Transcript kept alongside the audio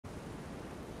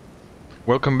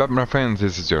Welcome back, my friends.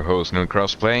 This is your host, Neil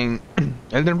Cross, playing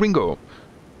Elden Ringo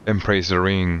and Praise the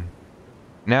Ring.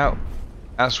 Now,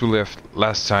 as we left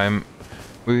last time,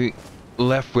 we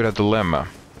left with a dilemma.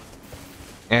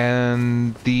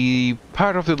 And the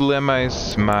part of the dilemma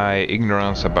is my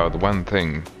ignorance about one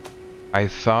thing. I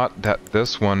thought that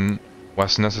this one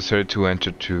was necessary to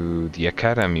enter to the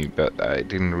academy, but I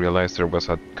didn't realize there was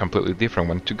a completely different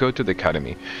one to go to the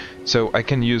academy. So I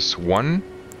can use one,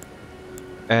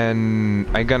 and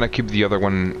I'm gonna keep the other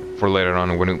one for later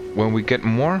on. When we get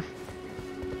more,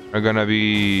 I'm gonna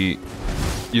be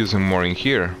using more in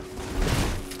here.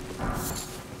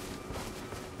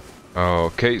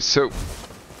 Okay, so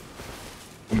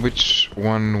which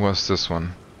one was this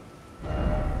one?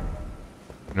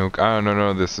 No,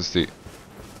 no, this is the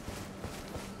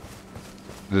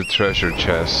treasure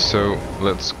chest. So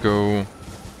let's go.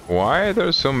 Why are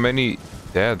there so many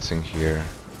deads in here?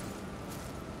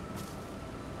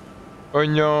 Oh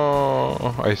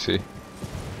no, I see.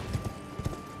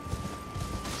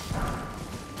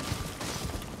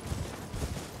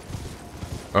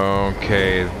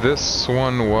 Okay, this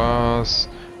one was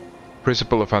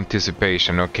Principle of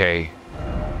Anticipation. Okay,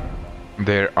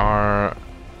 there are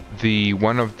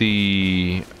one of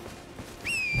the.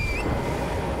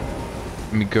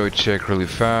 Let me go check really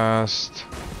fast.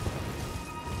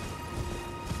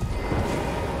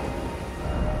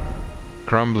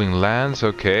 Crumbling lands,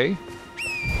 okay.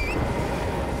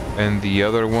 And the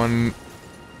other one.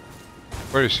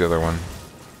 Where is the other one?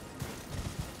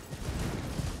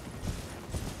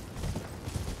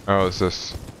 Oh, it's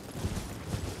this.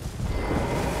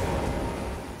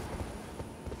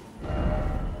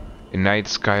 A night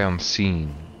sky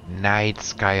unseen. Night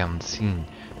sky unseen.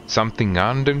 Something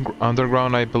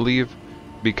underground, I believe,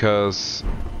 because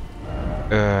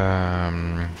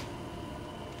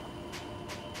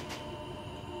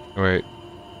wait.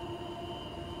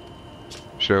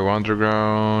 Show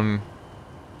underground.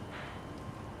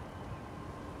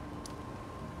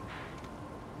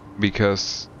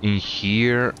 Because in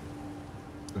here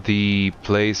the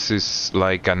place is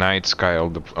like a night sky all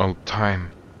the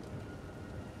time.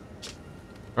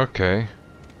 Okay.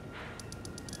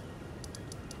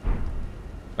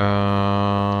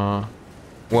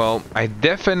 Well, I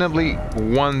definitely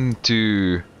want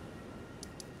to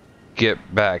get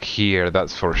back here,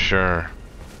 that's for sure.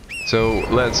 So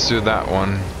let's do that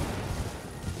one.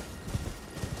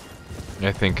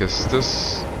 I think it's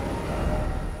this.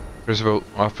 Principle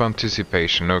of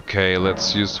Anticipation. Okay,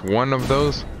 let's use one of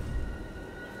those.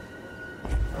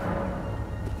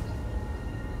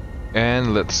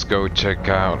 And let's go check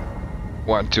out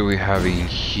what do we have in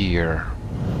here.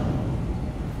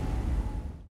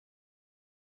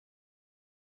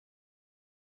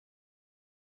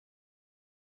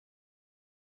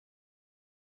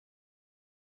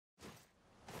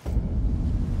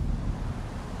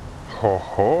 Ho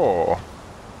ho.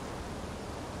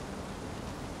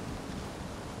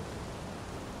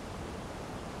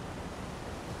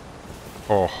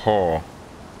 Ho ho.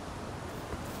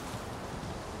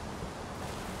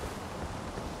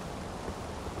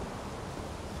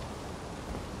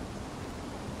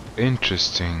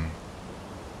 Interesting.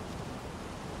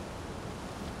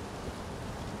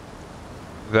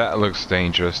 That looks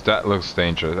dangerous. That looks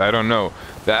dangerous. I don't know.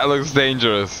 That looks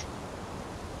dangerous.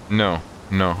 No,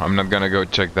 I'm not gonna go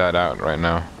check that out right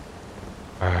now.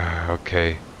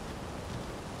 Okay.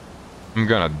 I'm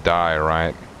gonna die,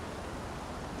 right?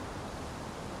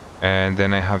 And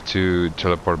then I have to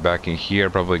teleport back in here,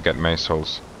 probably get my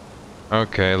souls.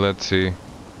 Okay, let's see.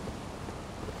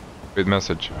 Good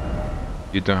message.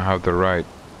 You don't have the right.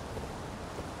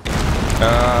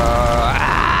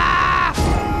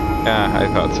 Yeah, I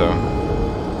thought so.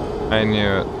 I knew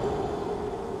it.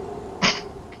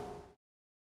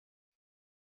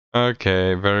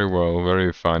 Okay, very well,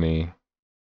 very funny.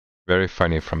 Very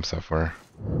funny from software.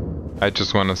 I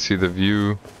just want to see the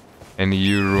view, and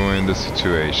you ruined the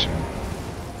situation.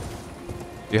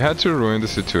 You had to ruin the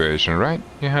situation, right?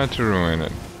 You had to ruin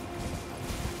it.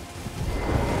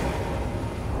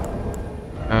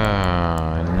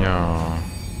 Ah, no.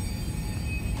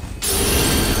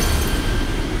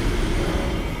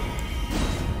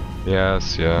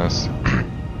 Yes, yes.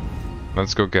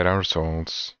 Let's go get our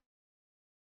souls.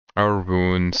 Our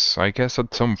runes. I guess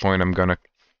at some point I'm gonna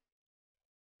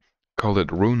call it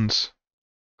runes.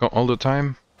 All the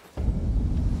time.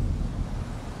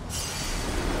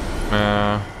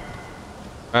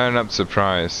 I'm not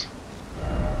surprised.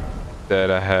 Dead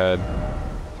ahead.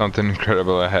 Something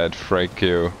incredible ahead. Freak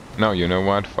you. No, you know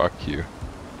what? Fuck you.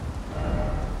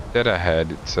 Dead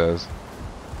ahead, it says.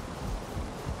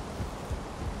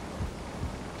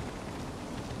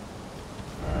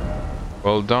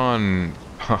 Well done.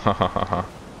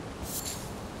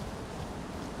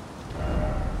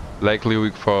 Likely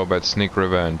weak foe, but sneak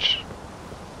revenge.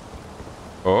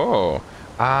 Oh.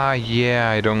 Ah, yeah,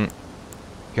 I don't...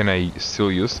 Can I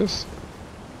still use this?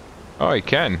 Oh, I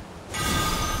can.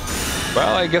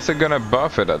 Well, I guess I'm gonna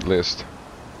buff it at least.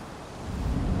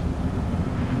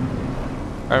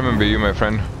 I remember you, my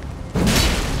friend.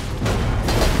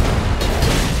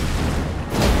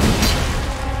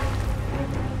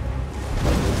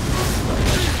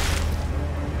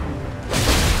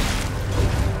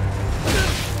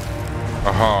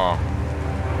 Aha.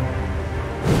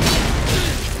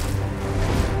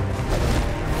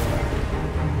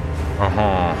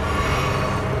 Aha.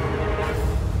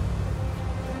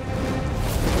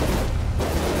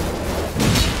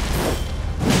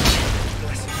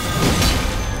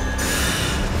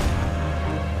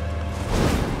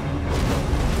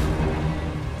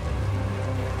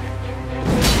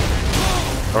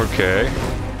 Okay.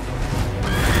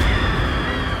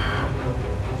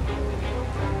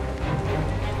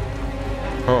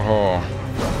 Oh.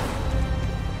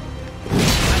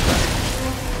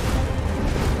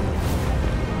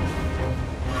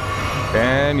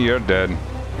 And you're dead.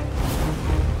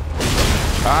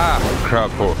 Ah,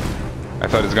 crap. Oh. I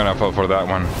thought it's gonna fall for that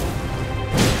one.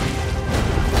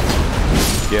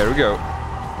 Here we go.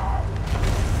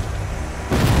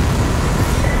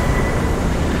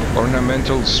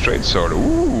 Ornamental straight sword.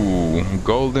 Ooh,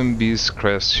 golden beast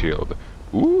crest shield.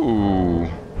 Ooh.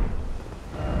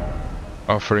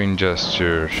 Offering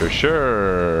gesture.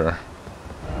 Sure.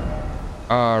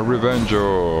 Ah,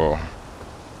 Revengo.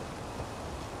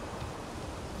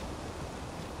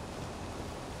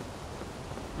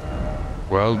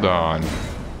 Well done.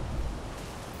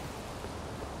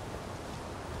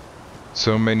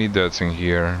 So many deaths in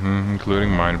here,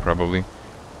 including mine probably.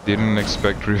 Didn't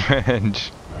expect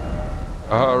revenge.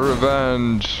 Ah,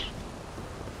 revenge.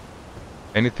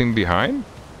 Anything behind?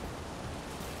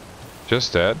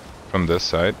 Just that from this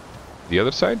side. The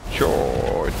other side?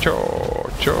 Cho.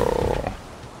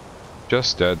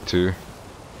 Just that too.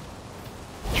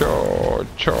 Cho.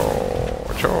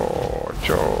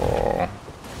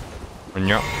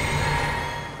 Yeah.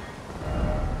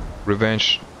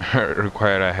 Revenge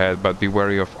required ahead, but be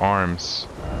wary of arms.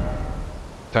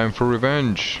 Time for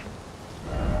revenge.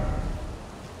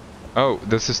 Oh,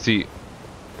 this is the...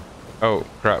 Oh,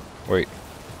 crap. Wait.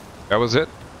 That was it?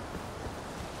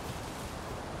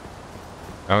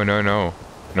 Oh, no.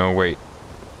 No, wait.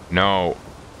 No.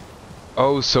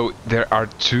 Oh, so there are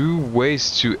two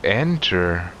ways to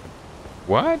enter.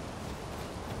 What?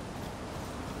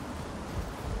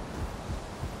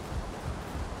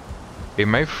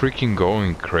 Am I freaking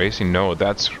going crazy? No,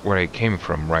 that's where I came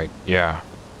from, right? Yeah.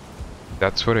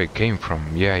 That's where I came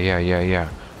from. Yeah.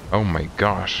 Oh my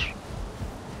gosh.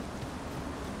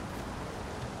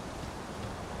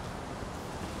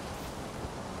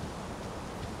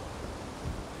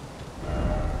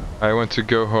 I want to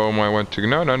go home. I want to...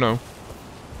 No.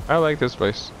 I like this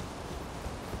place.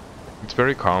 It's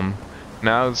very calm.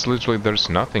 Now it's literally... There's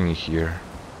nothing here.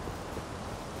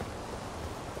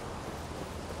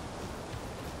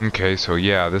 Okay, so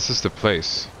yeah, this is the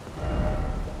place.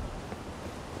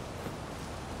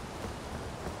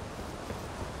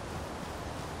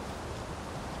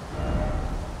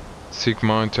 Seek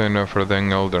Mountain over the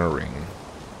Elden Ring.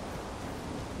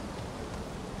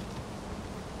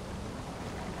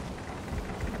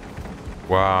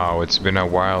 Wow, it's been a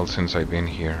while since I've been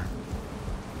here.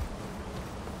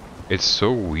 It's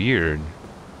so weird.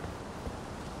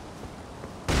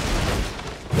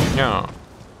 Yeah.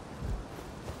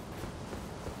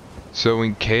 So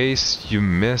in case you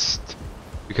missed,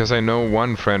 because I know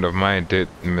one friend of mine did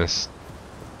miss,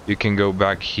 you can go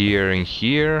back here and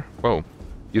here, well,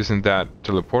 using that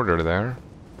teleporter there,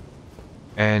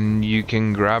 and you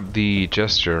can grab the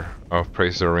gesture of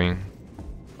Praise the Ring.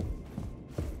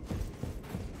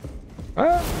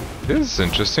 Ah, this is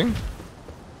interesting.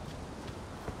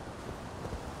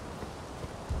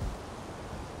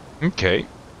 Okay,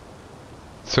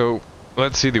 so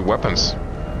let's see the weapons.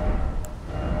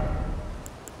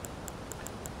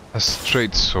 A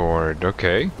straight sword,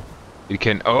 okay. It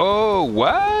can... Oh,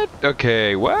 what?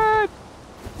 Okay, what?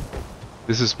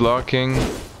 This is blocking.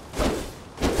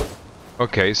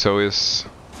 Okay, so is...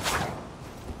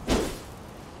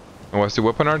 And what's the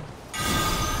weapon art?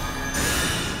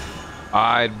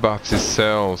 Ah, it buffs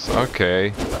itself.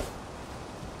 Okay.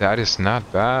 That is not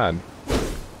bad.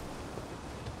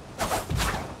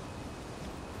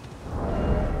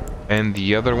 And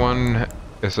the other one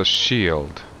is a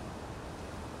shield.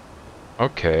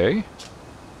 Okay.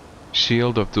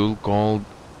 Shield of dual gold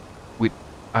with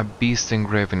A beast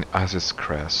engraven as its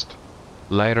crest.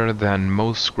 Lighter than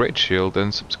most great shield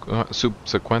and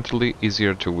subsequently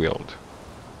easier to wield.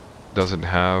 Does it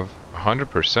have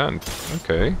 100%?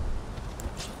 Okay.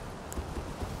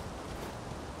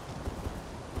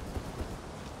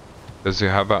 Does it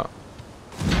have a...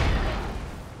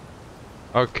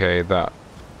 Okay, that.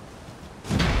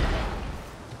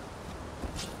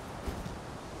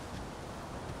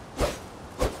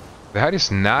 That is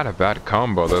not a bad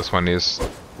combo. This one is...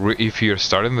 If you're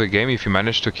starting the game, if you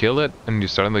manage to kill it and you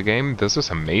start in the game, this is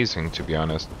amazing, to be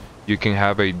honest. You can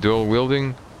have a dual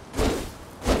wielding,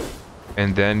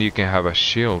 and then you can have a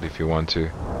shield if you want to.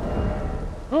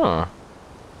 Huh.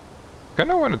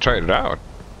 Kinda want to try it out.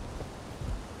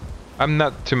 I'm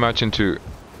not too much into...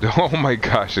 Oh my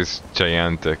gosh, it's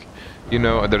gigantic. You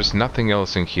know, there's nothing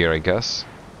else in here, I guess.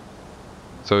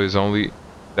 So it's only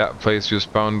that place you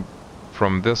spawn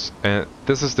from this, and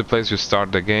this is the place you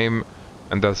start the game,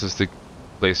 and this is the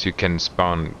place you can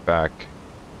spawn back.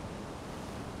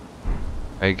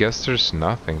 I guess there's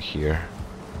nothing here.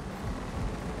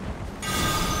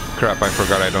 Crap, I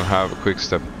forgot I don't have a quick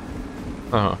step.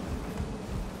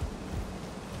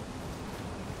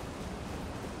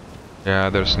 Yeah,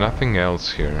 there's nothing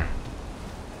else here.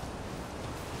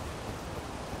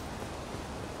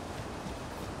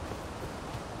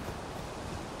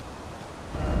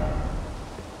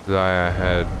 Die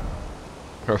ahead.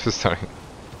 Sorry.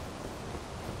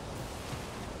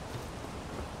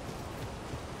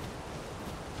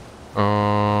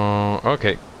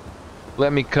 Okay.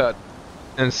 Let me cut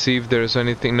and see if there's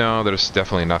anything. No, there's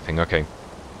definitely nothing. Okay.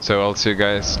 So I'll see you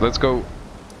guys. Let's go.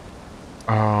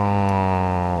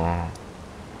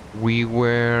 We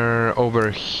were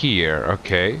over here.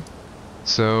 Okay.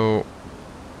 So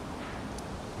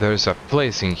there's a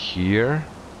place in here.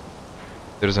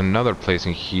 There's another place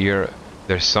in here.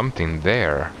 There's something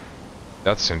there.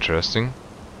 That's interesting.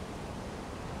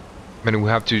 And we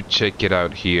have to check it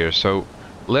out here. So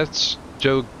let's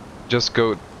just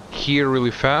go here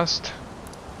really fast.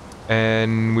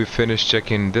 And we finish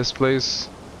checking this place.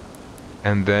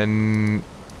 And then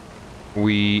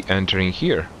we enter in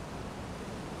here.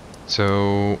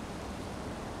 So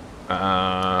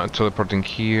teleporting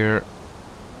here.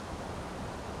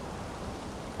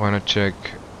 Wanna check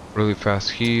really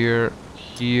fast here,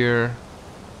 here,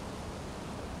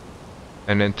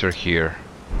 and enter here.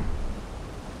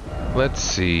 Let's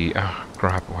see. Oh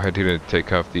crap, why didn't it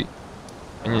take off the...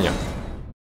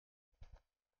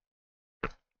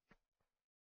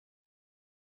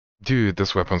 Dude,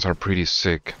 these weapons are pretty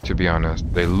sick, to be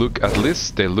honest. They look, at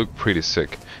least they look pretty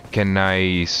sick. Can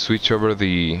I switch over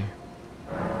the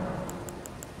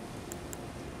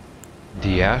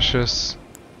ashes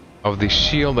of the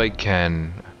shield? I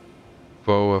can.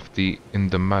 Foe of the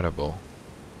Indomitable.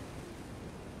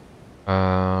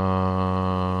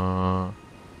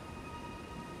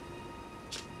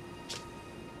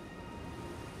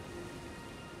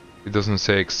 It doesn't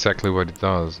say exactly what it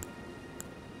does.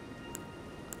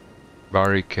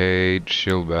 Barricade,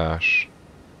 shield bash.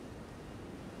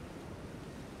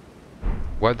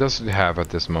 What does it have at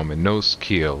this moment? No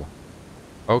skill.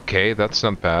 Okay, that's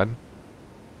not bad.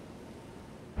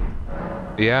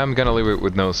 Yeah, I'm gonna leave it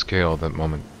with no skill at that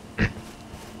moment.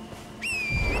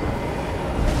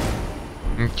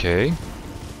 Okay.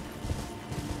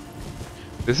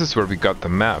 This is where we got the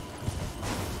map.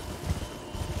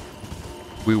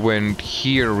 We went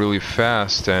here really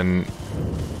fast, and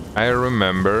I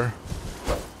remember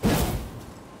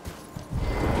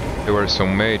there were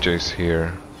some mages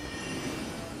here.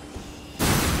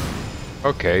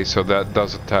 Okay, so that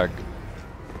does attack.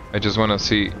 I just want to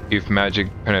see if magic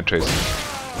penetrates.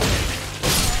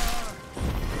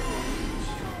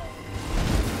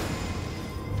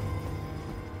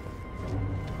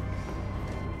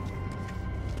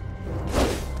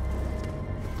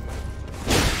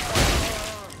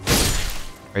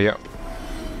 Yeah.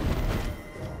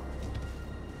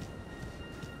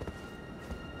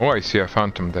 Oh, I see a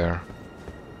phantom there.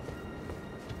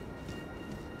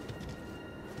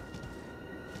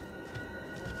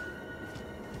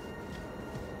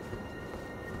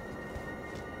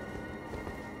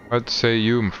 What say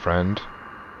you, friend?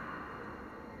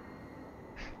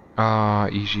 Ah,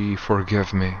 EG,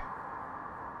 forgive me.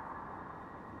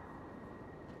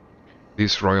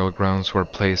 These royal grounds were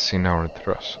placed in our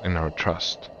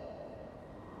trust,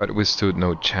 but we stood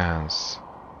no chance.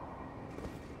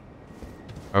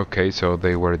 Okay, so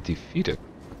they were defeated.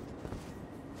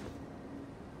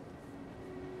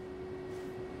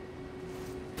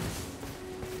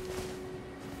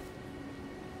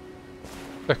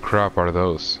 What the crap are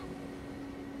those?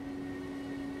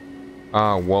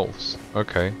 Ah, wolves.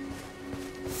 Okay.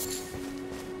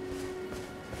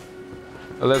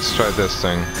 Let's try this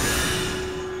thing.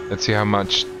 Let's see how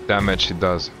much damage it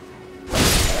does.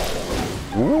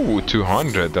 Ooh,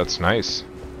 200. That's nice.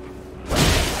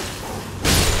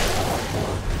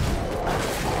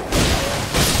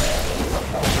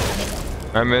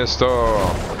 I missed though.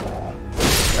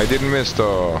 I didn't miss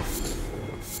though.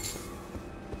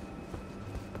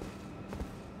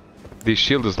 The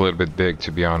shield is a little bit big,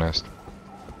 to be honest.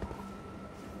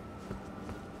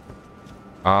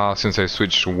 Ah, since I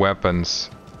switched weapons.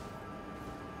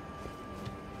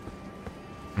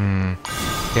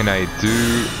 Can I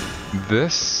do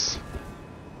this?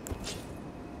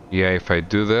 Yeah, if I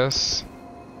do this,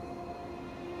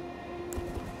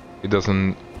 it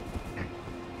doesn't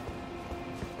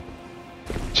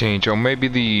change. Or maybe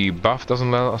the buff doesn't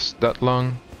last that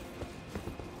long.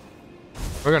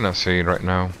 We're gonna see right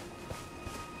now.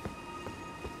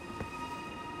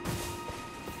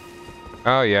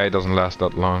 Oh yeah, it doesn't last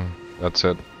that long. That's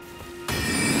it.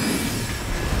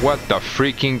 What the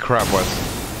freaking crap was?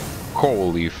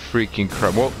 Holy freaking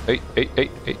crap. Whoa, hey.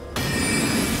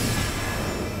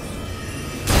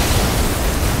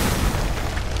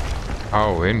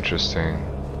 Oh, interesting.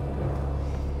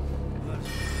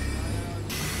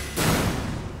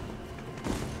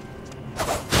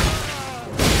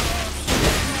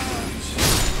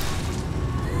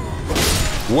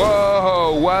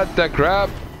 Whoa, what the crap?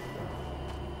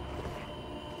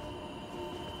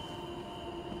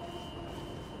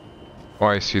 Oh,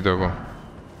 I see Doggo.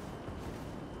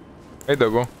 Hey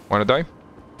Doggo, wanna die?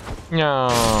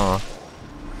 Yeah.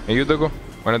 Hey you Doggo,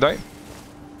 wanna die?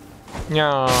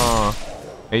 Yeah.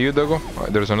 Hey you Doggo. Oh,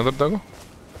 there's another Doggo?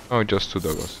 Oh, just two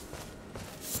Doggos.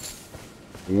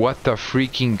 What the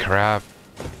freaking crap?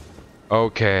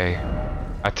 Okay.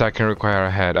 Attack can require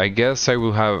a head. I guess I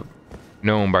will have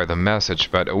known by the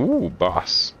message, but ooh,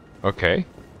 boss. Okay.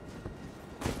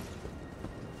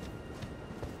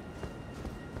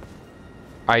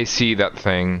 I see that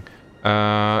thing.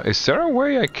 Is there a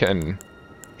way I can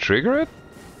trigger it?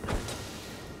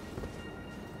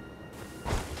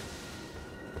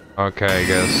 Okay, I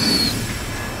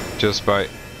guess just by...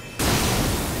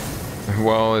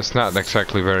 Well, it's not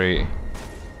exactly very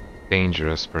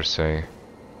dangerous per se.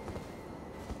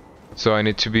 So I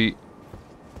need to be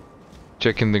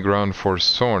checking the ground for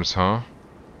swords, huh?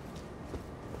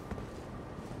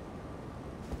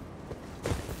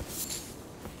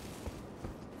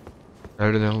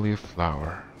 Elden leaf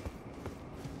flower.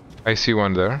 I see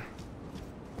one there.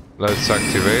 Let's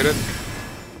activate it.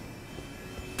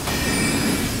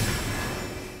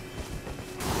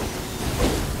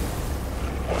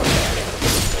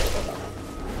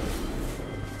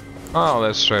 Oh,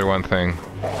 let's try one thing.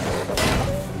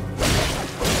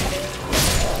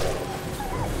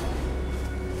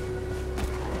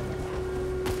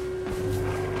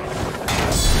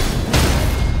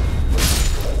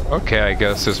 Okay, I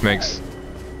guess this makes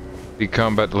the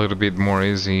combat a little bit more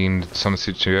easy in some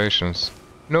situations.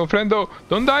 No, friendo!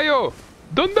 Don't die-o!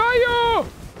 Don't die-o!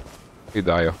 He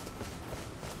die-o.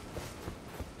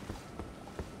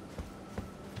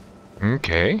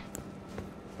 Okay.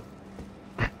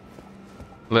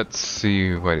 Let's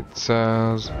see what it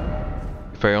says.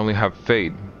 If I only have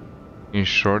fate. In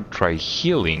short, try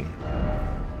healing.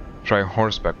 Try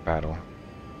horseback battle.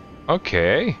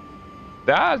 Okay.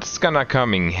 That's gonna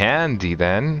come in handy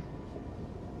then.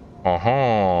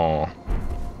 Oh-ho.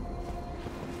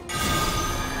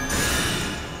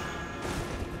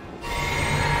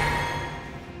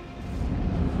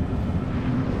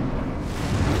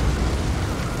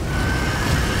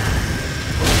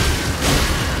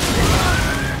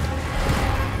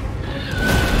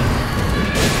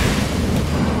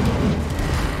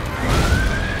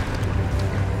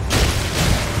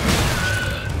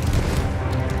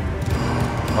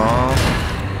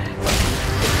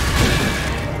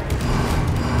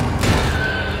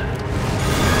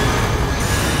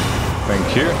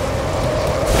 Thank you.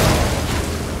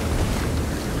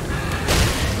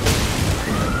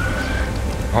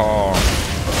 Oh.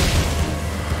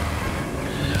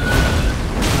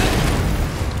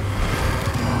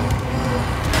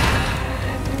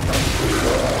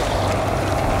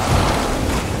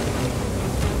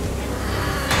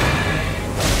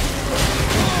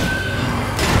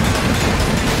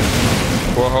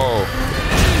 Whoa.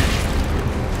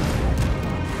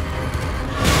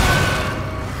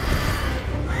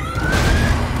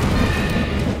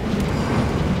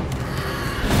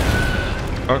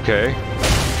 Okay.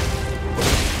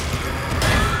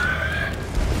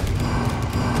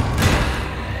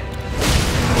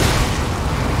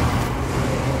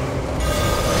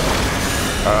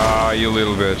 Ah, you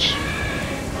little bitch.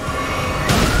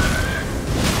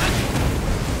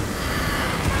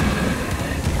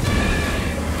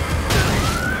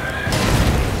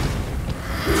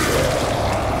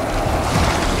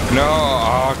 No,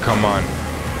 oh, come on.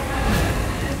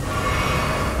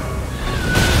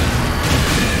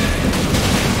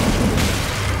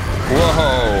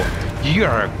 Whoa, you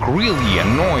are really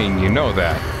annoying, you know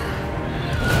that.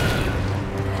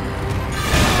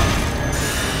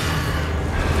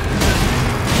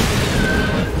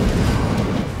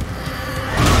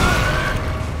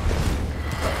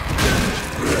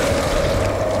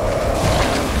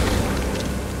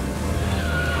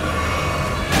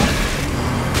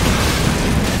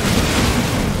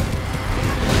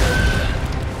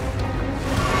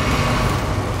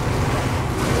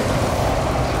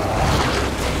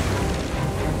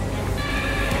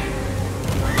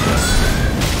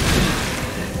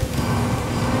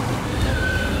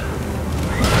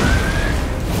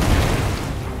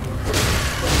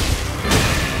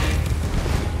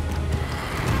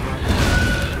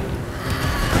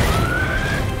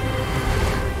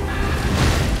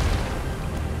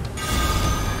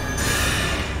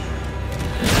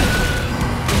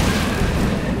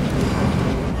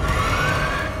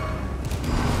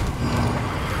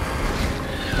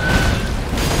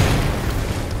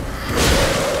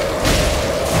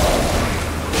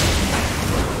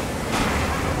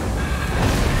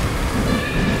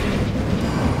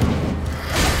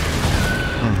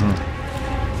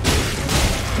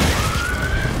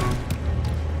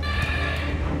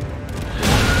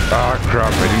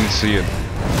 Crap, I didn't see it.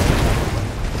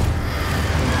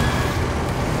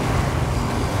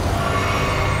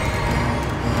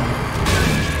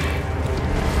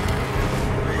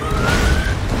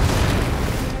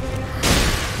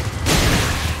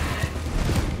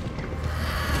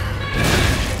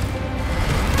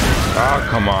 Oh,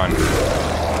 come on.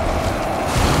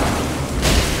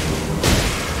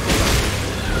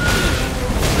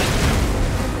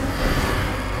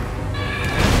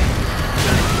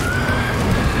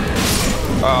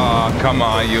 Oh, come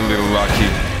on, you little lucky.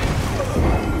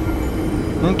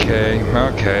 Okay,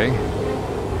 okay.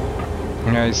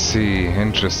 I see.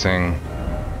 Interesting.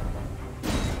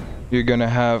 You're gonna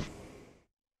have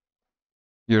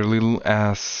your little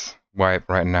ass wiped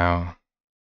right now.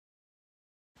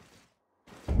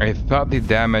 I thought the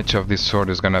damage of this sword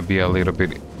is gonna be a little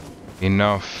bit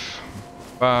enough,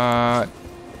 but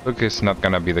look, it's not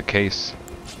gonna be the case.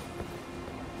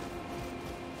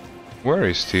 Where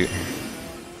is he?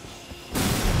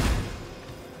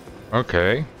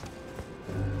 Okay.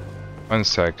 1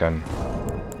 second.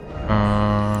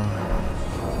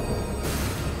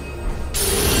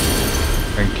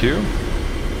 Thank you.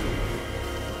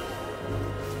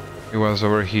 He was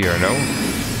over here, no?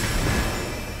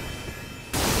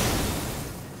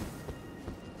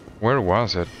 Where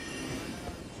was it?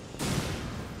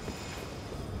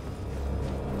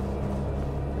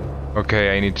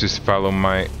 Okay, I need to follow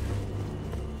my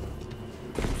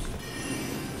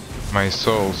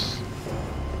souls.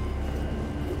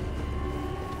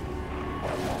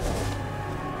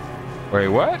 Wait,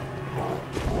 what?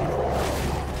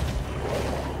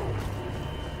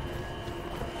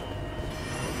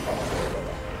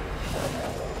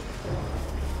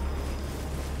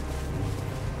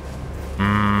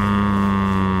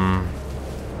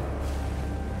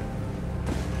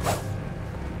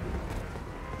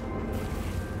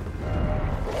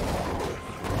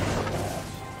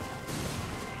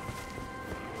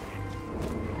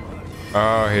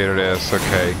 Oh, here it is.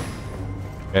 Okay.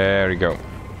 There we go.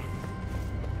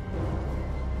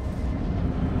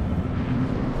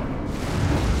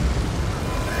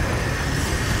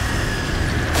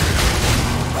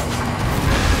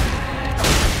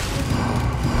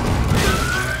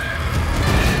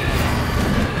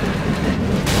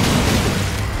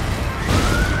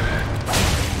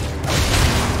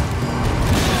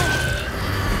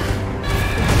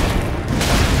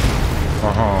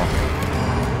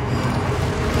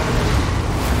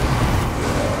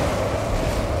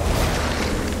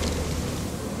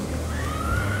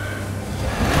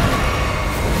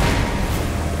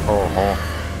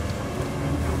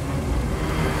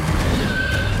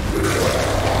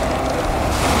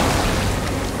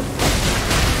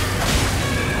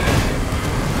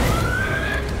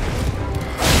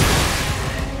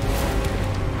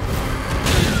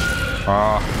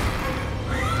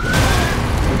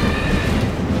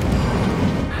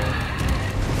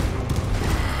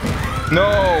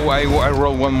 No, I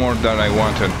rolled one more than I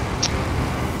wanted.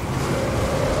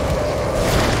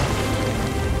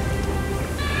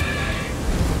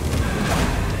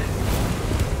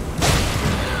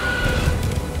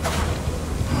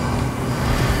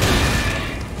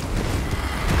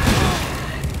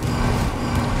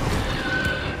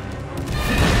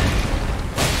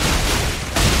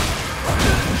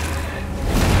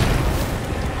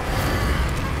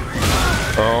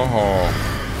 Oh.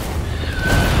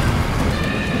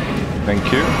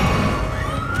 Thank you.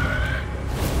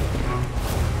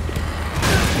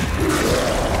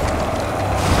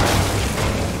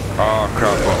 Oh,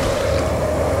 crap.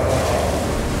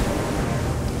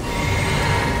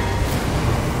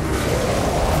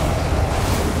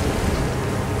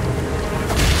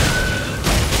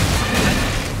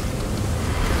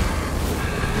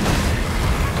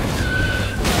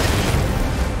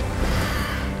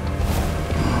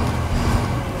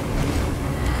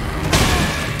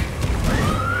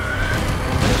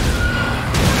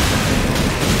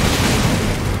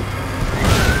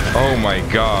 Oh my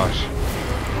gosh.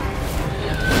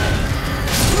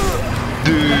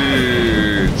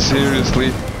 Dude, seriously?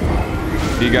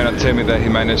 You gotta tell me that he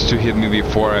managed to hit me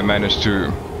before I managed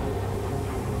to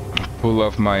pull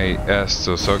off my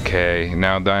Estus. Okay,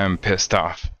 now that I'm pissed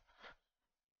off.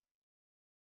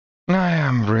 I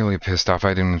am really pissed off.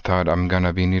 I didn't thought I'm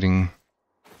gonna be needing...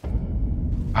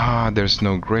 Ah, there's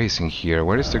no grace in here.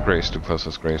 Where is the grace? The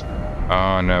closest grace?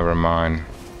 Oh, never mind.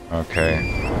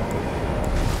 Okay.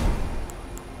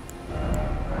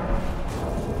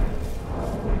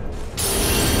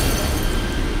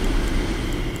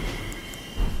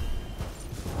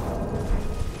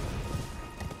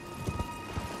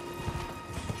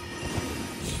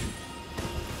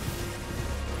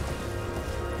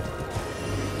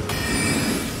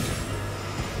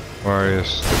 Where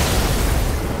is the...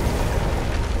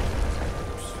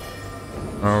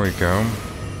 There we go.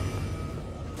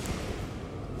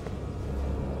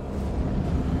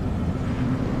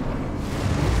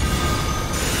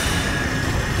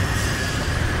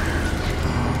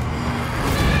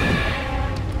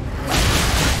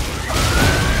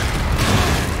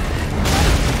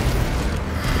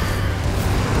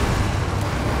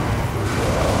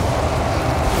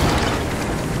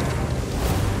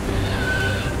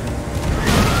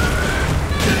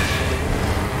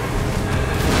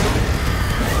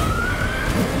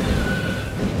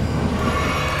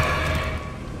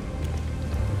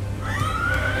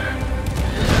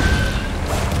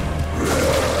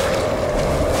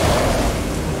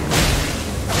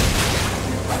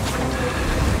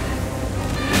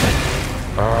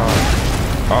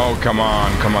 Oh, come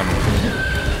on, come on.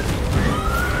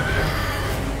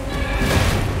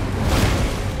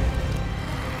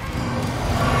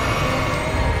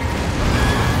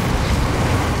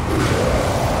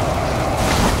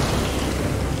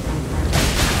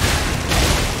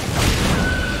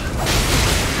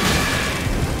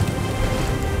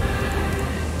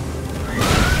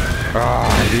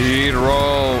 Ah, dude,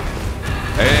 roll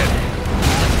it.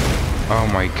 Oh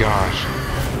my gosh.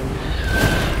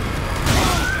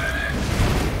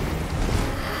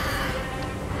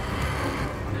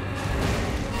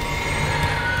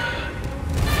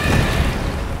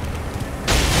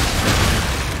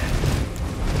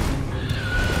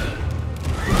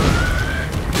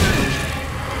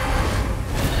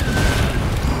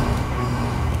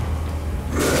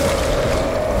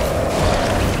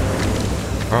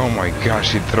 Oh my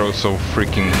gosh, he throws so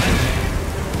freaking...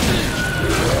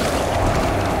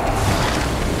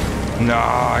 No,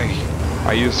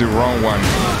 I used the wrong one.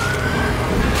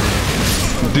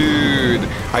 Dude,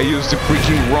 I used the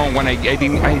freaking wrong one.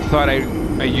 I thought I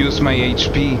used my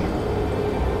HP.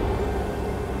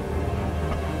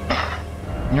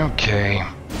 Okay.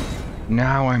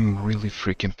 Now I'm really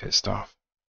freaking pissed off.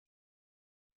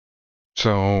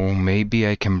 So maybe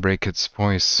I can break its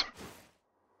voice.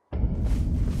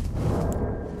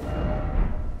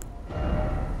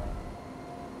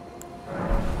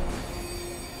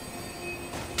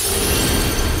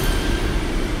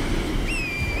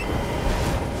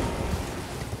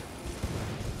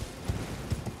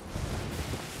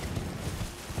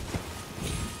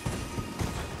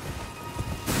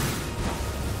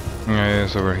 Yeah,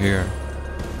 it's over here.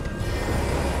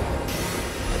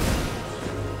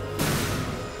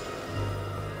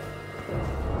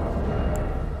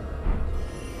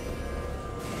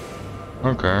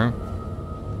 Okay.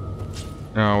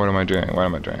 No, what am I doing? What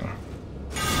am I doing?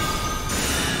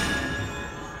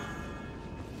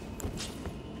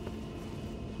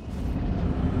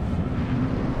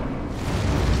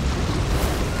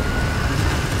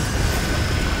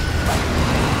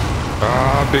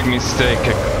 Ah, big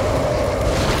mistake.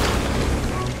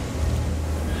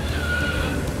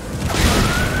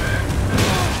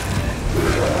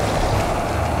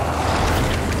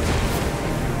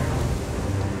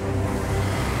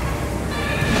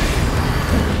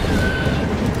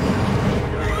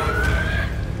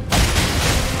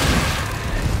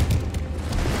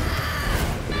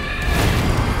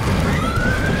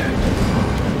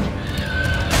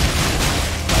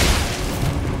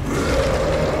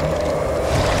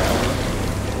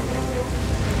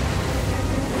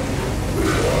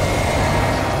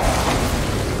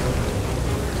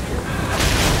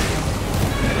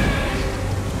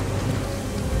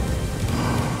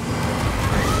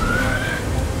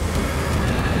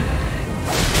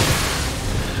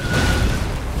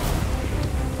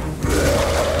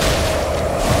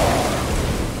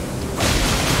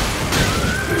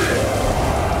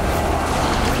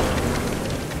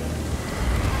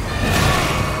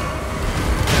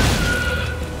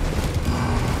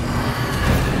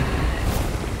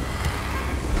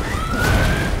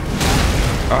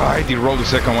 I did roll the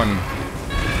second one.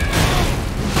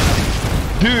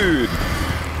 Dude!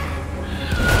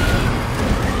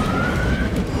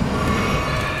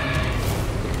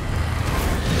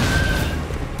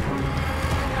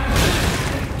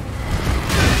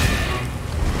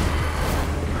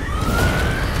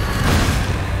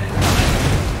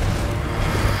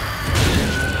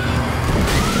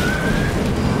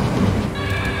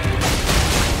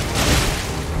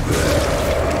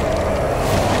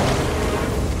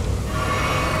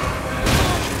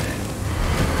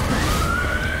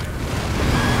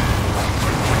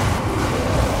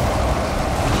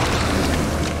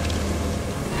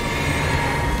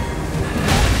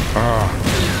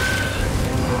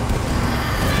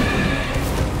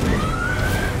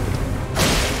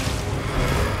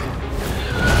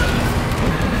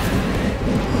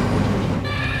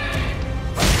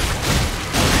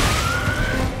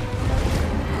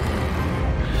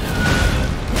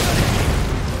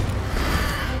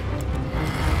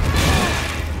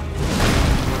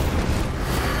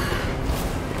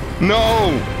 No!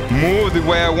 Move the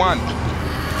way I want.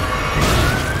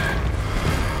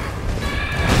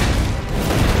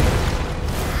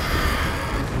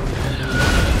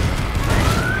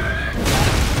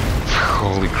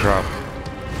 Holy crap.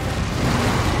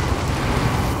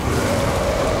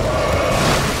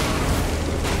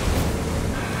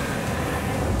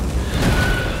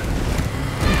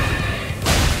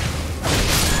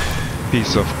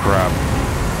 Piece of crap.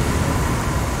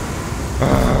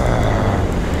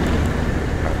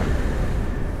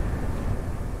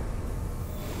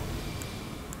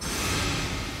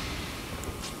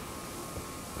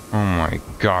 Oh my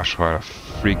gosh, what a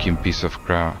freaking piece of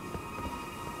crap.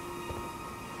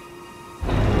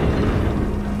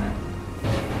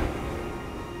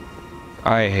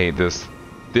 I hate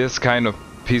this kind of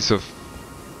piece of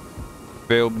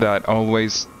build that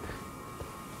always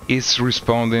is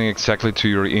responding exactly to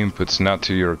your inputs, not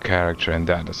to your character, and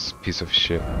that is a piece of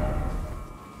shit.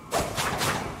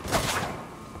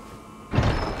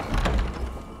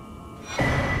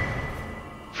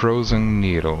 Frozen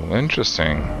needle,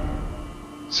 interesting.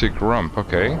 Sick rump,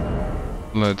 okay.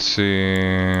 Let's see.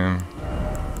 I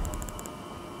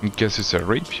guess it's a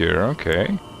rapier,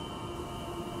 okay.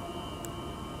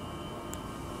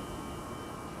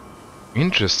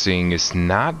 Interesting, it's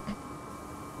not.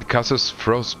 It causes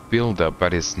frost buildup,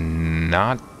 but it's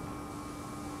not.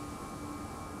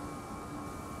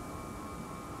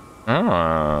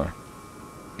 Ah.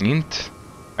 Int.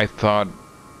 I thought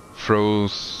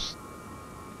frost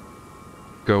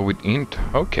go with int.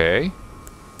 Okay.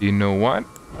 You know what?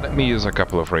 Let me use a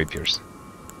couple of rapiers.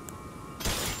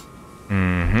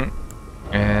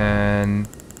 And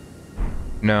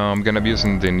no, I'm gonna be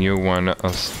using the new one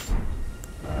as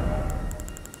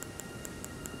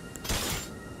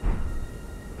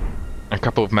a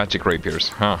couple of magic rapiers,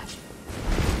 huh?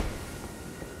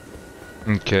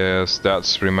 Because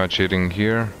that's pretty much it in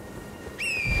here.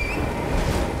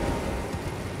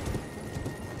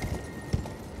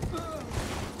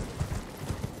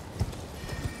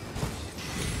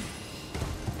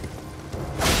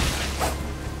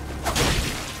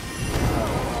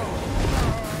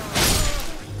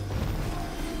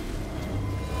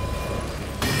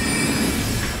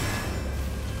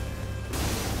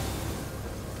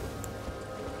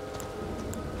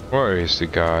 Where is the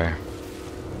guy?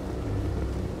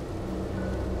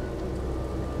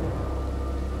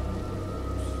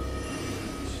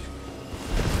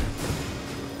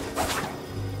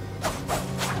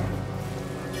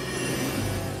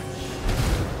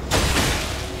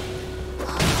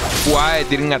 Why I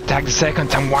didn't attack the second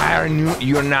time? Why are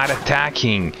you're not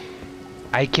attacking?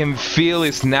 I can feel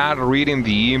it's not reading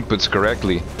the inputs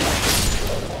correctly.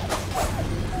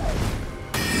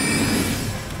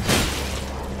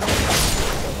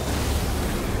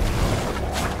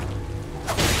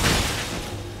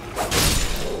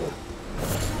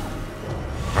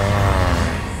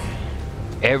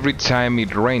 Every time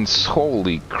it rains,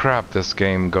 holy crap, this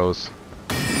game goes.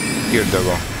 Here they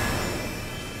go.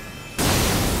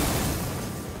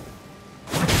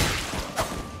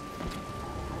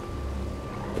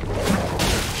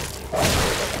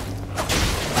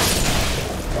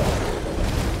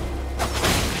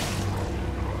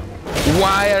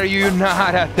 Why are you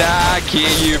not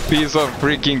attacking, you piece of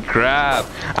freaking crap?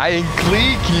 I am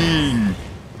clicking!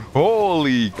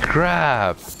 Holy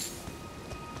crap!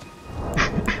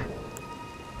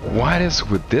 What is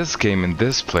with this game in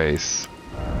this place?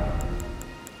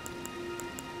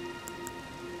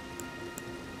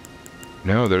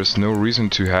 No, there's no reason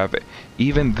to have it.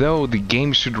 Even though the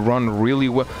game should run really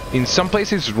well. In some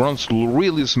places it runs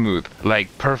really smooth.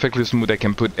 Like perfectly smooth. I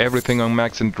can put everything on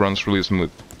max and it runs really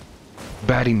smooth.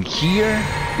 But in here,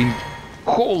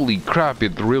 holy crap,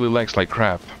 it really lags like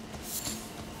crap.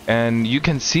 And you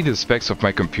can see the specs of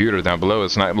my computer down below.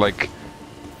 It's not like...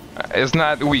 It's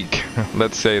not weak.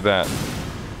 Let's say that.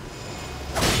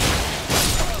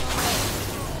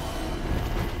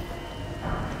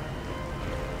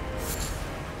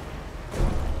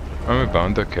 I'm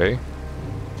bound, okay.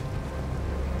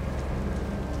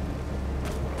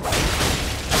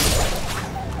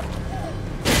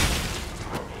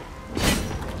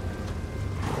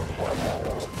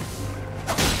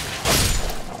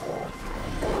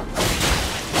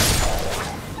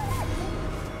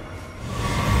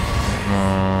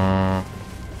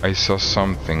 I saw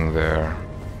something there.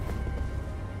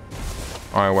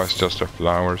 Oh, it was just the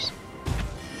flowers.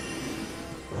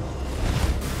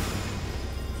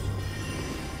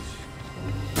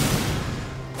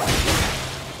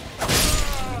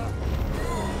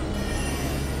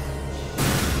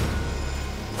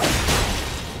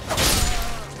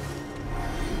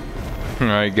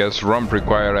 I guess rump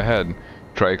require ahead.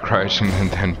 Try crashing and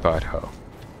then pothole.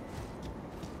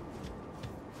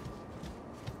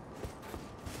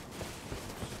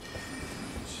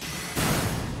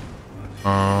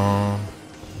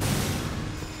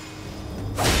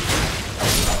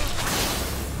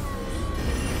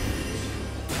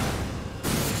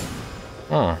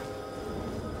 Oh.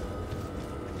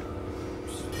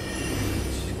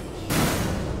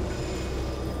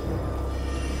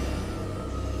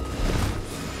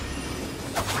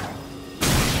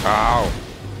 Ow.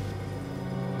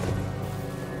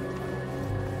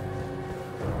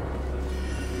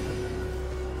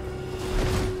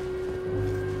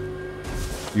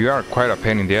 You are quite a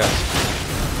pain in the ass.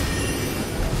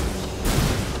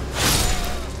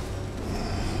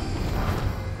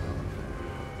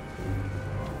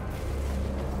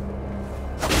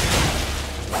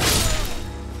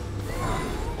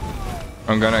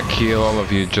 I'm gonna kill all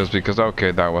of you just because...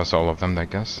 Okay, that was all of them, I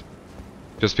guess.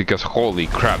 Just because, holy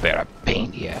crap, they're a pain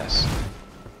in the ass.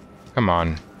 Come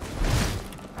on.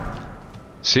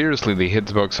 Seriously, the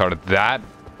hitbox are that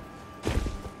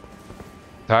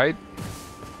tight?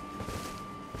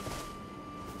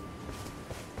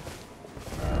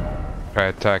 Try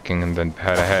attacking and then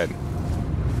head ahead.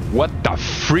 What the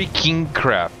freaking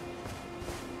crap?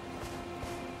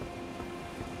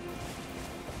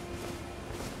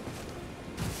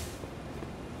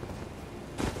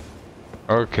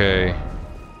 Okay.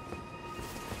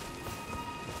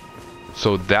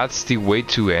 So that's the way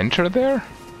to enter there?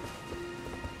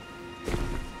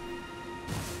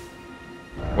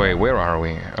 Wait, where are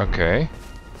we? Okay.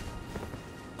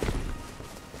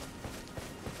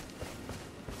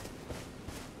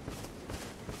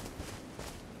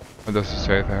 What does it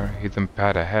say there? Hidden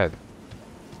pad ahead.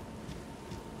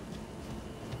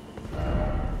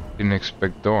 Didn't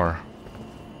expect door.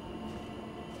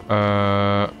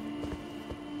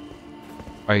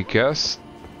 I guess...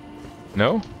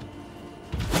 No?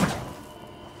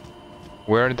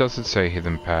 Where does it say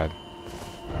hidden pad?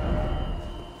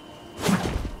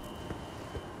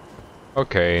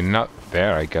 Okay, not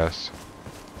there, I guess.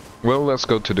 Well, let's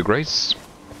go to the grace.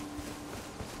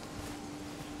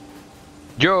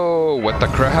 Yo, what the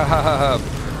crap?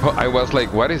 Oh, I was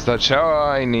like, what is that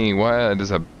shiny? What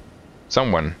is a...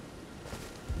 someone?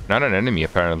 Not an enemy,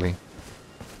 apparently.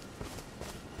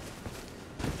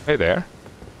 Hey there.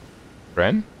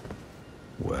 Friend?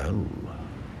 Well,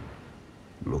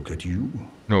 look at you.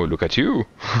 No, look at you.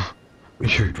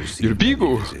 You're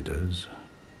Bigo. Visitors.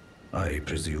 I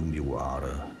presume you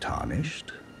are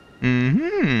tarnished?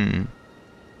 Mm-hmm.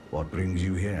 What brings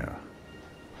you here?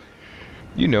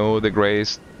 You know, the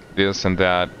grace, this and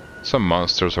that. Some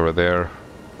monsters over there.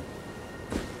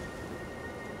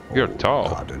 You're tall.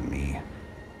 Pardon me.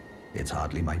 It's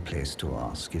hardly my place to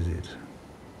ask, is it?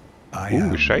 I Ooh,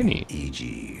 am shiny.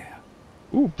 E.G.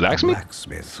 Ooh, blacksmith?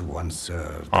 Blacksmith who once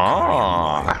served the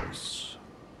Ah. Aorus.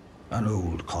 An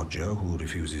old codger who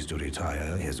refuses to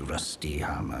retire his rusty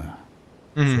hammer.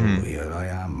 So here I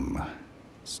am,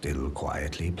 still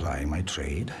quietly plying my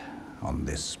trade on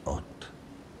this spot.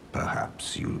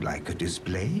 Perhaps you'd like a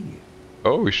display?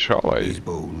 Oh, shall I? These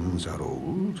bones are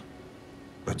old,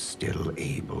 but still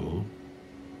able.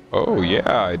 Oh,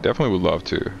 yeah, I definitely would love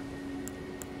to.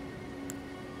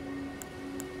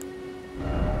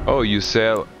 Oh, you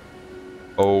sell...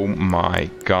 Oh my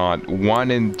god,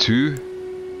 1 and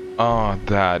 2? Oh,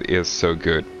 that is so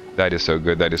good. That is so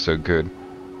good, that is so good.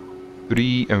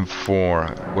 3 and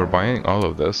 4. We're buying all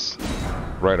of this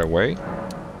right away.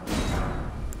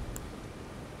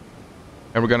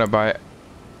 And we're gonna buy...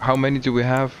 How many do we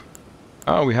have?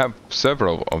 Oh, we have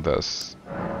several of this.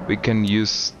 We can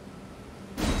use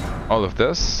all of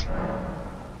this.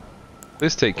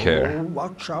 Please take care. Oh,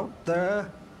 watch out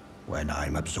there. When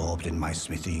I'm absorbed in my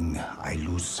smithing, I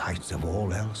lose sight of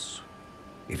all else.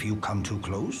 If you come too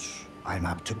close, I'm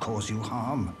apt to cause you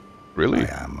harm. Really?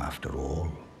 I am, after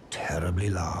all, terribly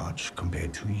large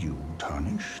compared to you,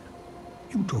 Tarnished.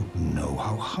 You don't know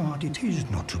how hard it is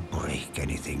not to break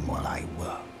anything while I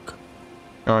work.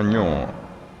 Oh no,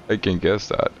 I can guess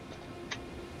that.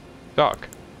 Doc.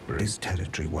 This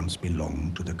territory once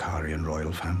belonged to the Carian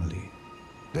royal family.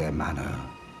 Their manor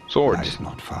Swords. lies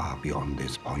not far beyond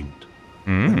this point.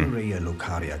 When the Rhea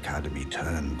Lucari Academy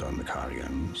turned on the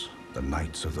Carians, the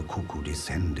Knights of the Cuckoo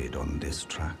descended on this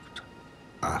tract.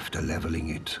 After leveling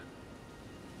it,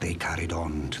 they carried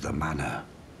on to the manor.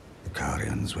 The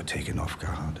Carians were taken off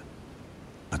guard,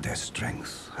 but their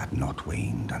strength had not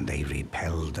waned, and they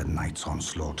repelled the Knights'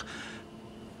 onslaught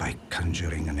by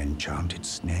conjuring an enchanted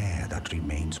snare that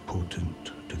remains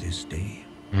potent to this day.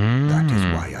 That is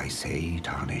why I say,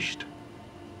 Tarnished,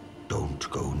 don't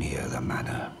go near the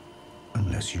manor,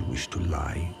 unless you wish to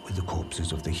lie with the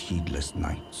corpses of the heedless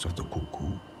Knights of the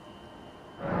Cuckoo.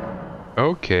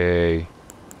 Okay.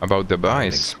 About the I've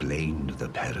buys. explained the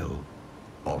peril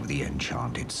of the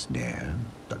enchanted snare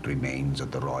that remains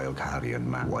at the Royal Carian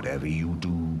Man. Whatever you do,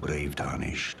 brave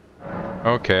Tarnished.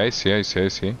 Okay, I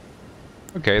see.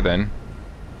 Okay then.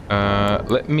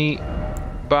 Let me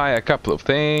buy a couple of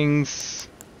things.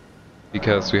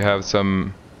 Because we have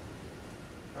some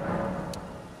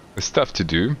stuff to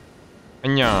do.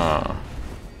 Anya.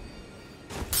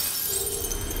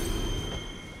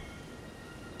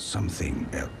 Something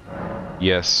else.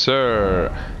 Yes,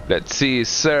 sir. Let's see,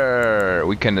 sir.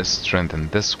 We can strengthen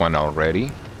this one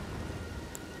already.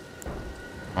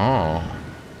 Oh.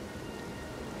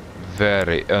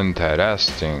 Very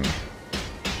interesting.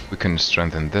 We can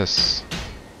strengthen this.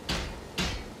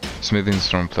 Smithing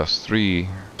stone +3.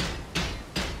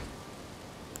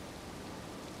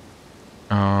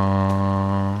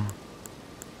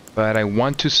 But I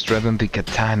want to strengthen the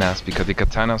katanas because the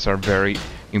katanas are very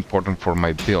important for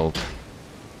my build.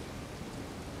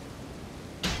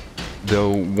 The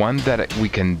one that we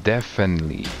can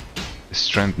definitely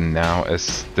strengthen now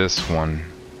is this one.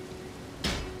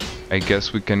 I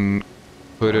guess we can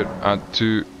put it at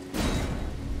to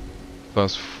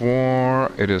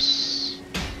 +4. It is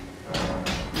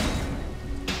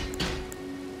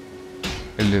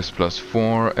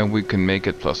 +4, and we can make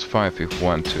it +5 if we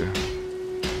want to.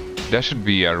 That should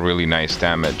be a really nice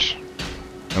damage.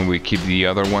 And we keep the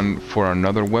other one for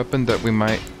another weapon that we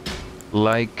might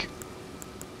like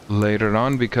later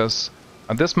on, because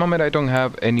at this moment I don't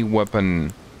have any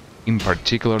weapon in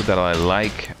particular that I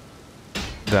like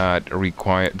that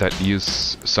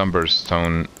use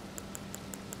Sunburstone.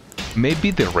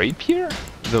 Maybe the rapier?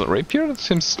 The rapier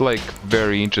seems like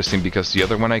very interesting because the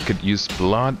other one I could use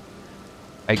blood.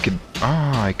 I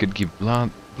could give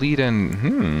bleed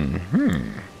and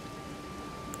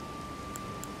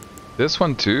This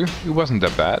one too, it wasn't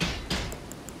that bad.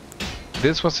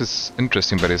 This was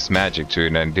interesting, but it's magic too,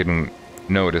 and I didn't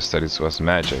notice that it was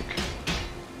magic.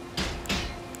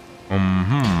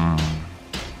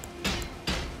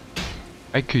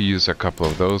 I could use a couple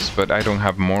of those, but I don't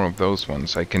have more of those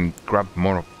ones. I can grab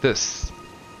more of this.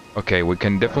 Okay, we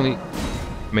can definitely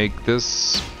make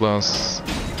this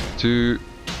 +2.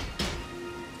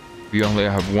 We only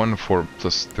have one for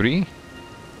 +3.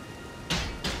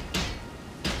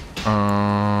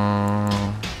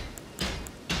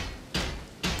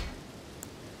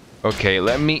 Okay,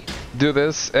 let me do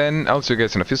this, and I'll see you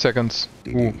guys in a few seconds.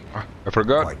 Ooh, I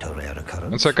forgot. Quite a rare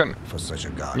occurrence 1 second. for such a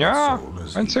guarded Yeah, soul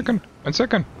as 1 he. second. 1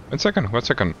 second. 1 second. 1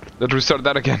 second. Let's restart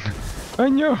that again. I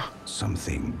know.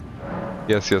 Something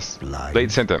Yes. blind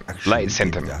Late sentence. actually Late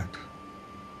sentence. did that.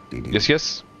 Did he?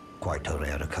 Yes. Quite a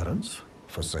rare occurrence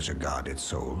for such a guarded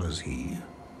soul as he.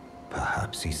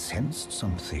 Perhaps he sensed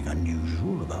something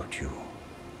unusual about you.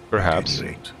 Perhaps. At any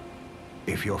rate,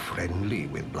 if you're friendly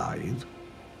with Blythe,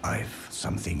 I've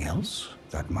something else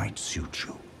that might suit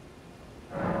you.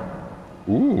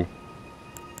 Ooh.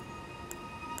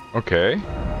 Okay.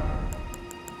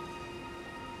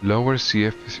 Lower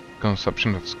CF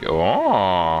consumption of skill.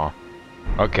 Oh.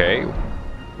 Okay.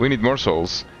 We need more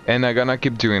souls, and I'm gonna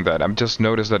keep doing that. I've just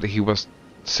noticed that he was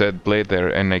said blade there,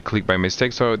 and I clicked by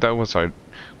mistake, so that was why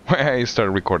I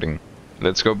started recording.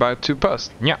 Let's go back to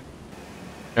post. Yeah.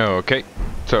 Okay.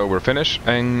 So we're finished,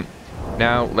 and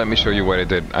now let me show you what I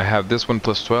did. I have this one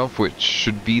 +12, which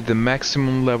should be the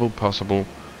maximum level possible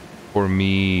for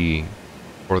me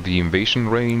for the invasion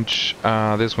range.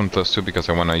 This one +2 because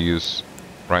I want to use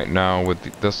right now with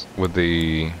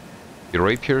the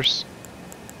rapiers.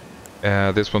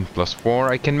 This one +4.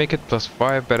 I can make it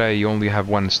 +5, but I only have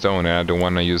 1 stone and I don't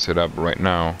want to use it up right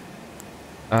now.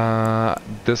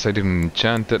 This I didn't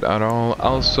enchant it at all.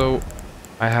 Also,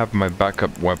 I have my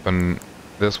backup weapon.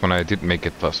 This one I did make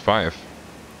it +5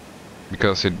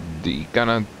 because it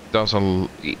kinda does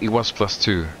it was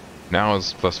 +2. Now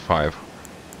it's +5.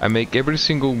 I make every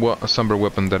single somber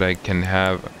weapon that I can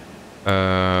have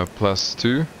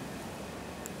 +2.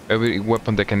 Every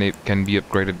weapon that can be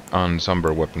upgraded on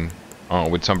somber weapon,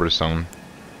 with somber stone,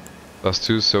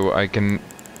 +2, so I can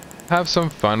have some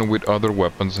fun with other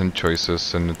weapons and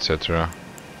choices and etc.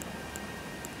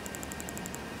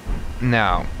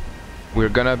 Now, we're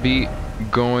gonna be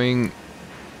going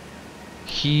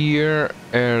here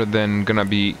and then gonna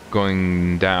be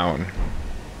going down.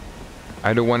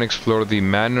 I don't want to explore the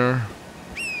manor.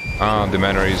 The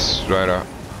manor is right up.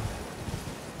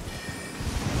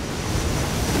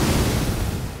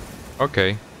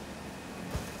 Okay.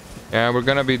 Yeah, we're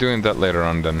gonna be doing that later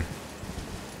on then.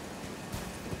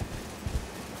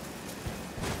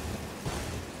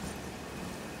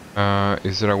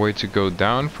 Is there a way to go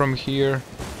down from here?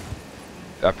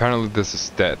 Apparently this is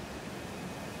dead.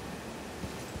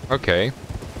 Okay.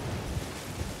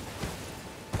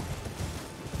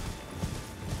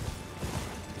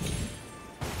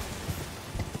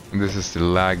 This is the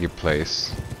laggy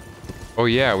place. Oh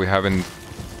yeah, we haven't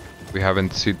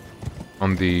seen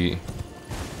on the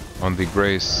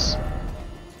grace.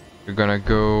 We're gonna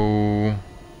go,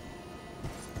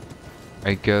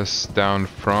 I guess, down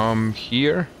from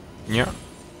here. Yeah.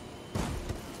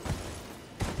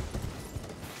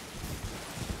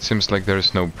 Seems like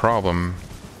there's no problem.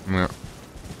 Yeah.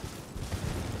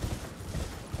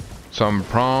 Some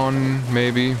prawn,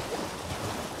 maybe.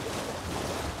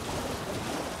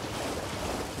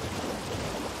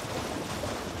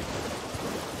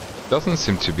 Doesn't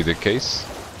seem to be the case.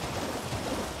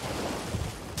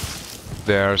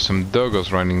 There are some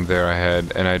doggos running there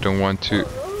ahead, and I don't want to.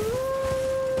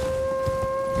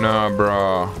 Nah,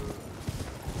 bro.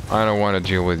 I don't want to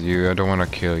deal with you. I don't want to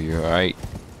kill you. I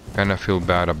kind of feel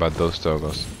bad about those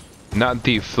doggos. Not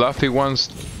the fluffy ones.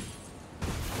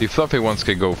 The fluffy ones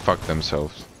can go fuck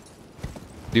themselves.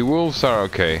 The wolves are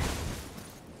okay.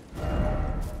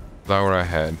 Flower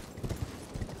ahead.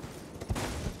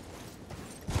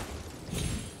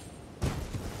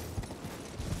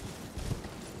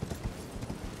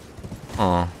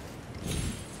 Oh.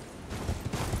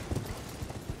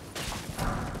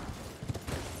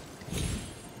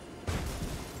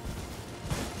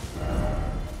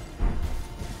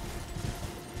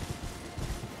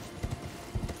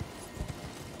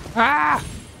 Ah!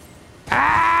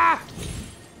 Ah!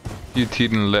 You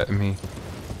didn't let me.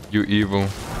 You evil.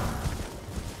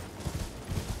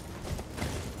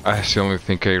 That's the only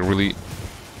thing I really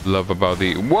love about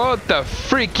the... What the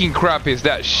freaking crap is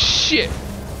that shit?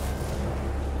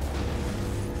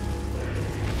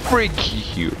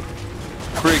 Freak you.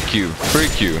 Freak you.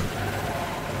 Freak you.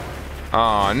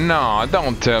 Oh, no.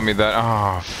 Don't tell me that.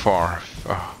 Oh, far.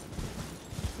 Oh.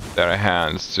 There are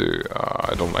hands too. Oh,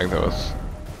 I don't like those.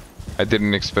 I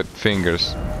didn't expect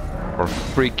fingers. For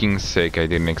freaking sake, I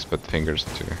didn't expect fingers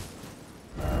too.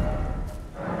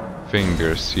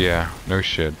 Fingers, yeah. No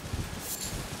shit.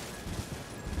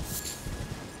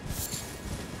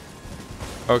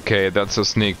 Okay, that's a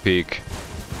sneak peek.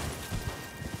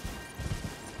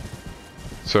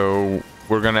 So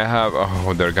we're gonna have,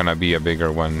 oh, they're gonna be a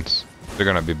bigger ones. They're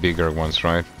gonna be bigger ones,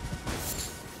 right?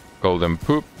 Golden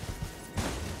poop.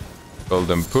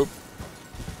 Golden poop.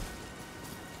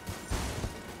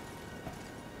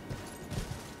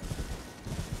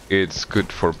 It's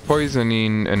good for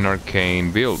poisoning and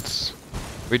arcane builds,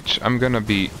 which I'm gonna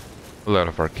be a lot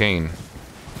of arcane.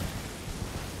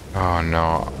 Oh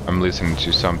no, I'm listening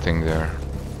to something there.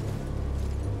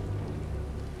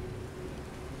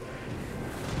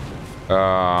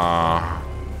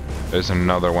 There's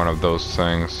another one of those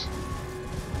things.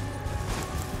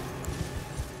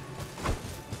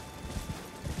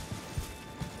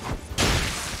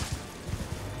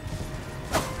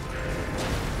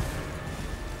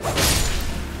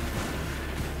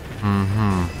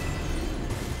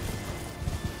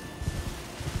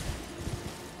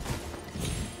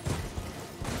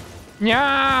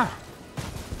 Yeah.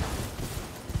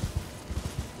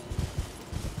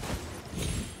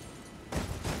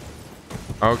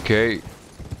 Okay.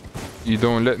 You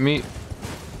don't let me.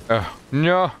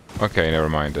 No. Okay, never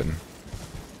mind then.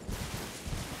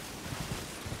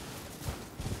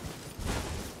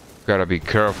 Gotta be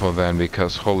careful then,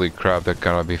 because holy crap, there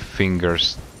gotta be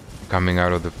fingers coming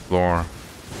out of the floor.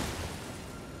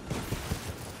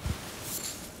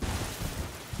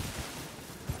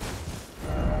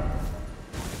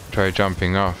 try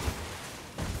jumping off.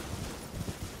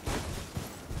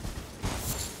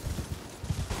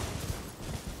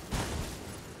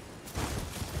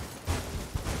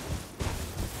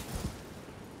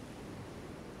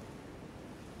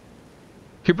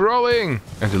 Keep rolling!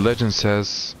 And the legend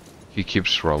says he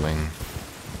keeps rolling.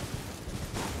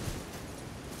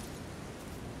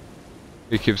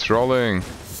 He keeps rolling.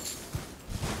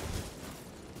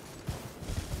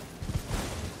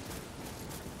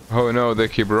 Oh no, they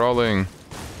keep rolling.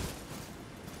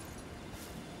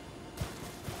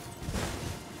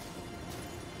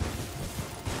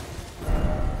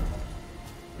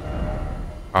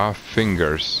 Ah,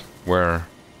 fingers. Where?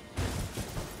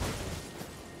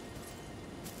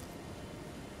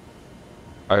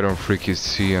 I don't freaking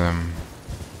see them.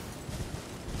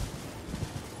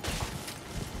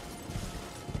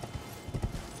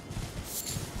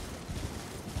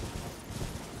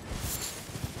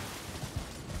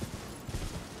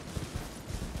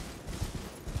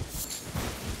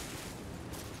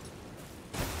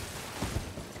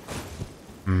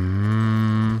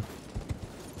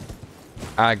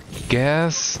 I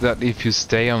guess that if you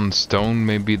stay on stone,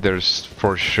 maybe there's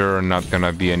for sure not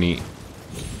gonna be any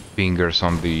fingers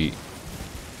on the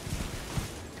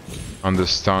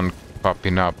stone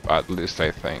popping up, at least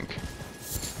I think.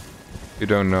 You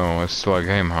don't know, it's still a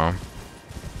game, huh?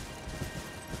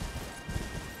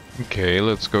 Okay,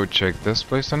 let's go check this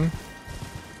place then.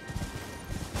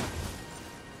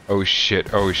 Oh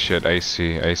shit, I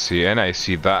see, and I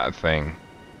see that thing.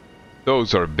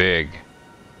 Those are big.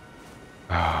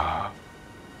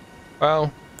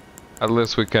 Well, at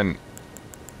least we can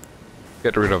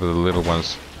get rid of the little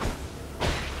ones.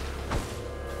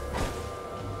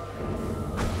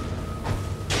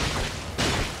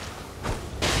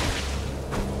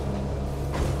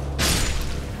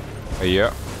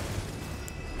 Yeah.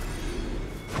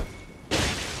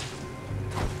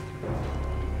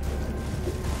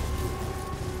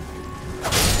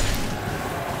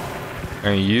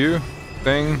 And you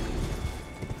thing?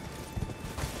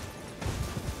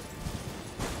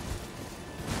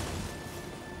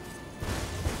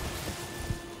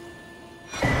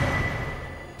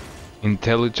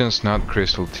 Intelligence not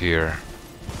crystal tier.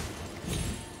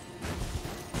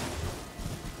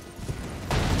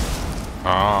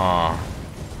 Ah.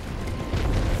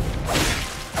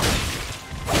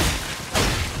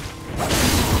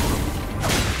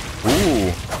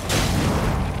 Ooh.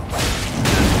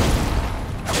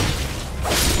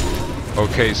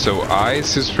 Okay, so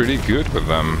ice is pretty good with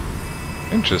them.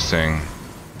 Interesting.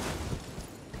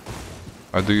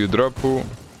 How do you drop?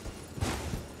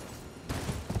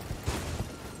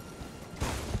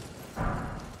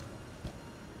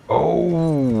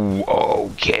 Oh,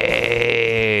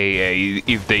 okay.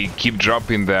 If they keep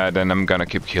dropping that, then I'm gonna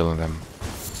keep killing them.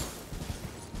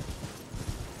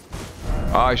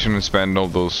 I shouldn't spend all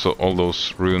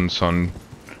those runes on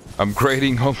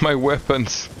upgrading all my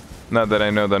weapons. Now that I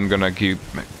know that I'm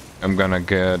gonna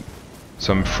get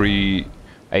some free.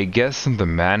 I guess in the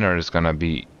manor is gonna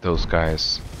be those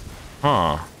guys.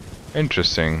 Huh.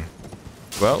 Interesting.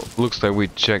 Well, looks like we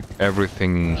checked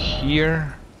everything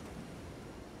here.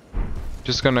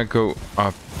 Just gonna go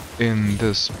up in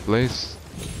this place.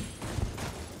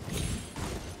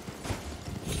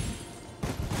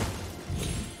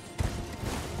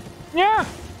 Yeah.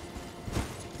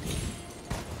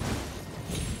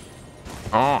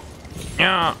 Oh.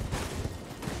 Yeah.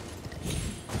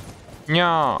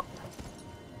 Yeah.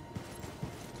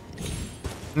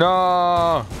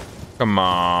 No. Come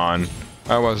on.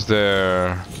 I was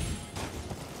there.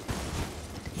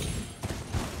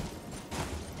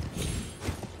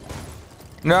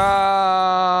 No,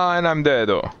 and I'm dead.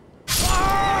 Oh.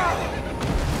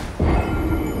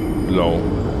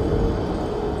 Low.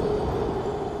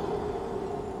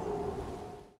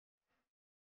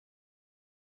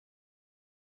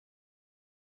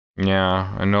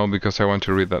 Yeah, I know, because I want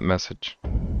to read that message.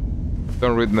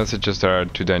 Don't read messages that are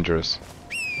too dangerous.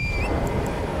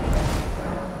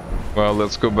 Well,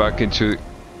 let's go back into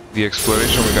the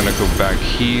exploration. We're gonna go back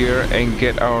here and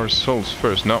get our souls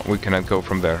first. No, we cannot go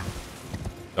from there.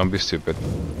 Don't be stupid.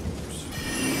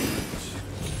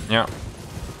 Yeah.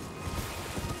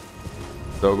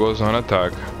 Dogo's on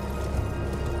attack.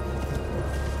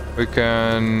 We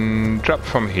can drop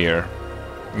from here.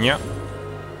 Yeah.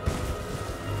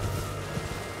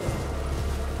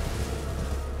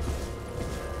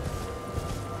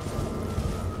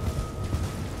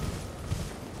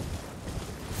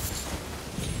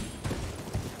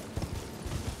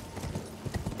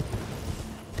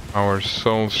 Our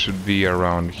souls should be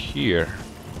around here.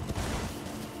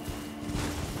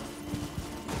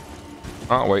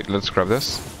 Oh wait, let's grab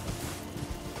this.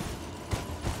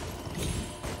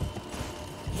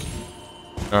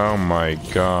 Oh my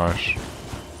gosh.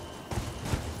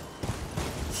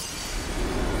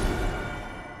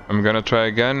 I'm gonna try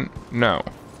again. No.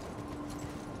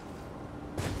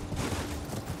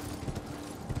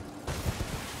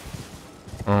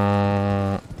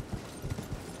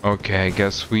 Okay, I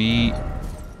guess we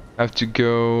have to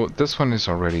go. This one is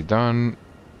already done.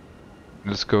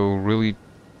 Let's go really.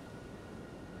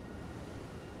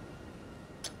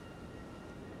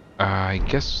 I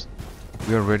guess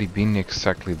we already been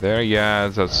exactly there. Yeah,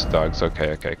 that's dogs.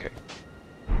 Okay.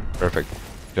 Perfect.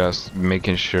 Just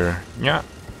making sure. Yeah.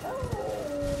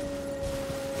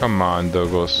 Come on,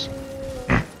 Douglas.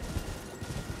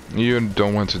 You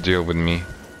don't want to deal with me.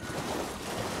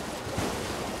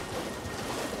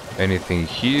 Anything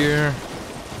here?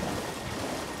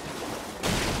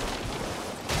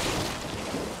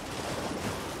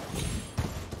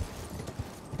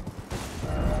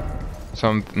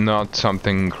 Not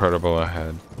something incredible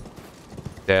ahead.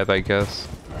 Dead, I guess.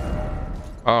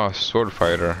 Oh, sword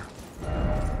fighter.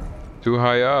 Too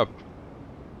high up.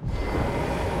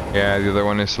 Yeah, the other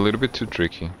one is a little bit too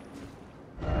tricky.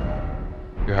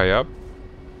 Too high up?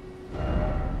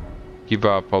 Give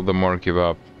up, all the more give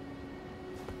up.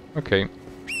 Okay.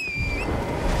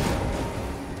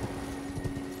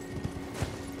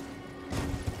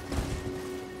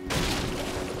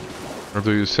 What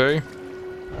do you say?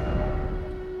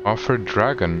 Offer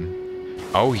dragon.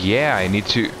 Oh yeah, I need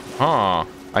to... I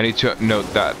need to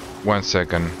note that. 1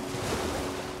 second.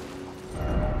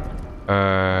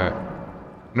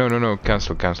 No.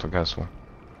 Cancel. Give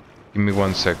me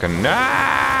 1 second.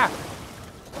 Ah!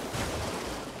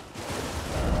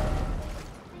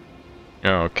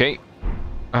 Okay.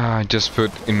 I just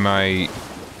put in my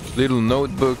little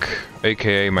notebook,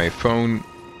 aka my phone,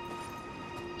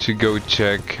 to go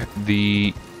check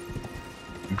the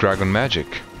dragon magic.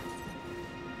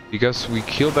 Because we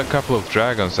killed a couple of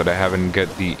dragons that I haven't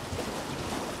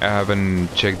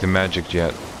checked the magic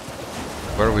yet.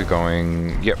 Where are we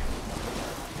going? Yep.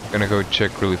 Gonna go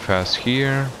check really fast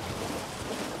here.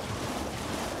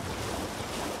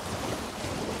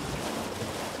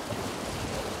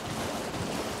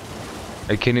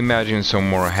 I can imagine some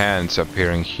more hands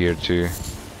appearing here too.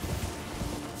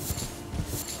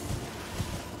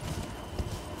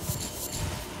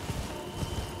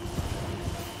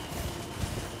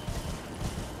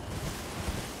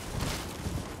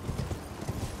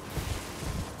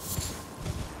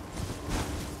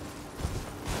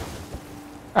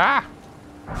 Ah!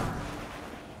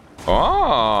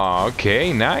 Oh,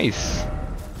 okay, nice.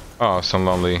 Oh, some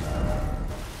lonely.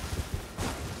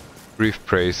 Brief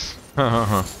praise.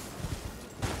 Time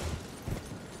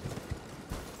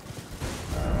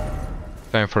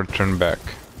for a turn back.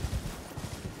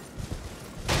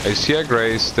 I see a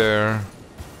grace there.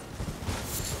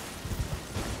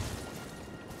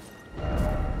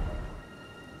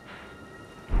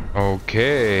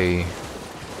 Okay.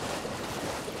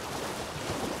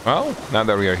 Well, now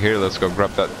that we are here, let's go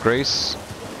grab that grace.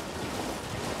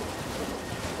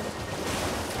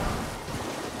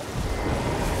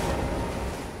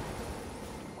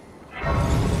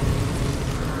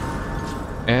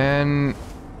 And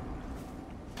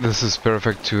this is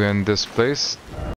perfect to end this place.